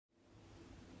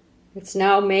It's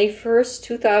now May 1st,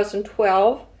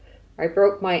 2012. I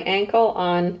broke my ankle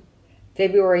on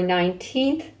February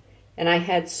 19th, and I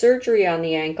had surgery on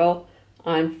the ankle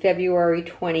on February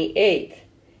 28th.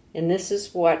 And this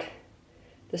is what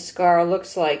the scar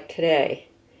looks like today.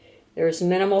 There's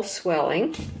minimal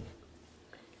swelling.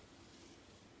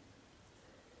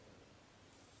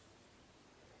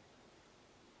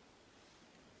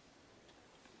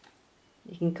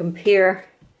 You can compare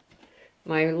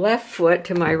my left foot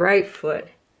to my right foot,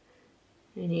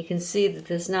 and you can see that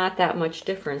there's not that much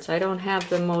difference. I don't have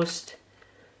the most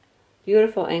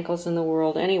beautiful ankles in the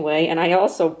world anyway, and I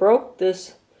also broke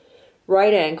this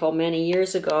right ankle many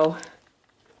years ago,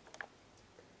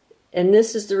 and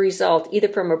this is the result either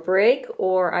from a break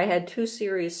or I had 2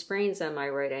 serious sprains on my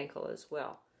right ankle as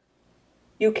well.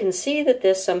 You can see that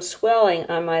there's some swelling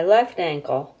on my left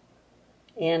ankle,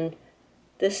 and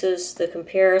this is the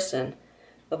comparison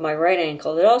of my right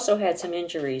ankle. It also had some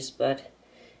injuries, but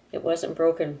it wasn't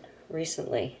broken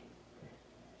recently.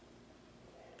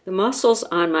 The muscles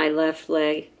on my left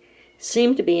leg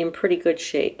seem to be in pretty good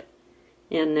shape,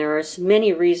 and there are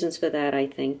many reasons for that, I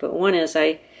think. But one is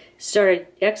I started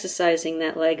exercising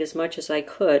that leg as much as I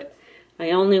could.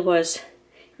 I only was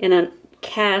in a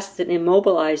cast that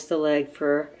immobilized the leg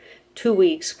for 2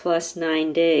 weeks plus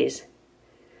 9 days.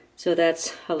 So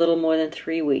that's a little more than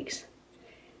 3 weeks.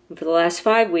 And for the last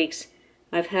 5 weeks,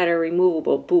 I've had a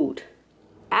removable boot.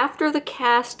 After the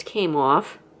cast came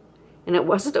off, and it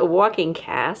wasn't a walking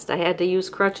cast, I had to use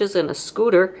crutches and a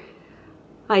scooter,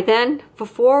 I then, for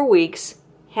 4 weeks,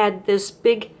 had this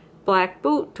big black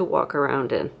boot to walk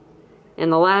around in.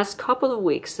 In the last couple of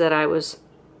weeks that I was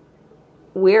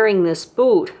wearing this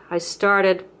boot, I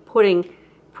started putting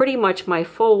pretty much my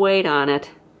full weight on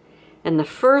it. And the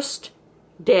first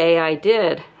day I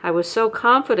did, I was so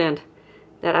confident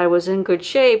that I was in good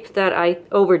shape that I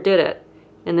overdid it.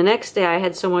 And the next day I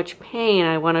had so much pain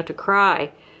I wanted to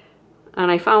cry. And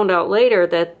I found out later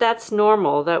that that's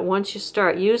normal, that once you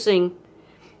start using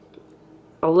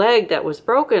a leg that was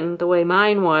broken the way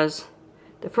mine was,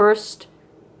 the first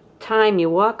time you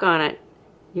walk on it,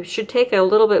 you should take it a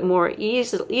little bit more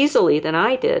easily than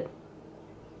I did,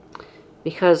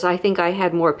 because I think I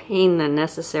had more pain than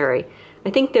necessary.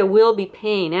 I think there will be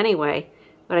pain anyway,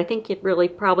 but I think you really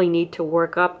probably need to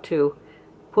work up to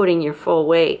putting your full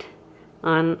weight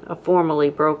on a formerly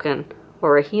broken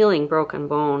or a healing broken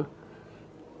bone.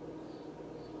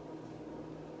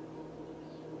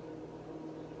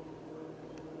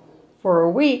 For a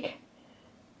week,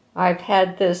 I've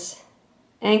had this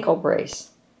ankle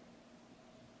brace.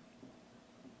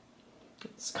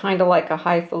 It's kind of like a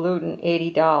highfalutin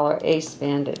 $80 Ace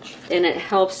bandage, and it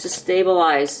helps to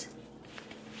stabilize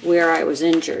where I was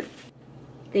injured.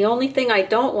 The only thing I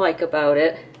don't like about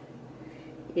it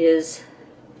is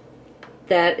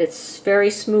that it's very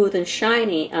smooth and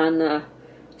shiny on the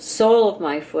sole of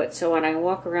my foot, so when I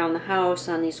walk around the house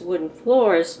on these wooden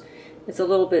floors, it's a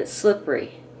little bit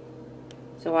slippery.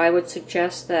 So I would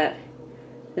suggest that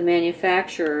the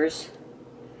manufacturers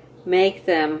make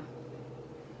them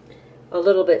a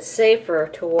little bit safer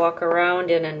to walk around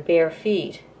in bare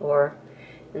feet, or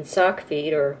in sock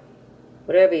feet, or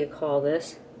whatever you call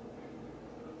this.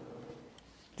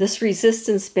 This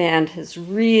resistance band has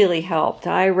really helped.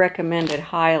 I recommend it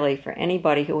highly for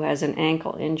anybody who has an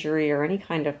ankle injury or any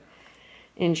kind of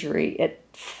injury. It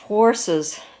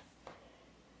forces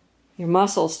your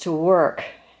muscles to work.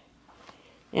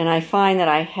 And I find that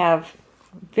I have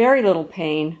very little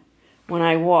pain when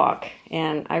I walk,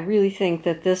 and I really think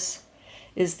that this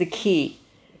is the key.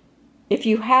 If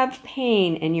you have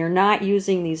pain and you're not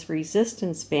using these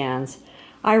resistance bands,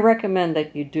 I recommend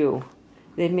that you do.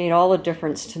 They've made all the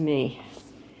difference to me.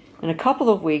 In a couple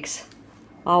of weeks,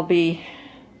 I'll be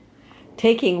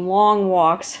taking long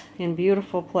walks in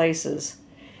beautiful places,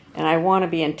 and I want to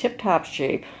be in tip-top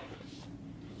shape.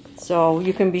 So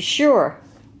you can be sure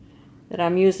that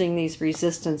I'm using these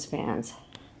resistance bands.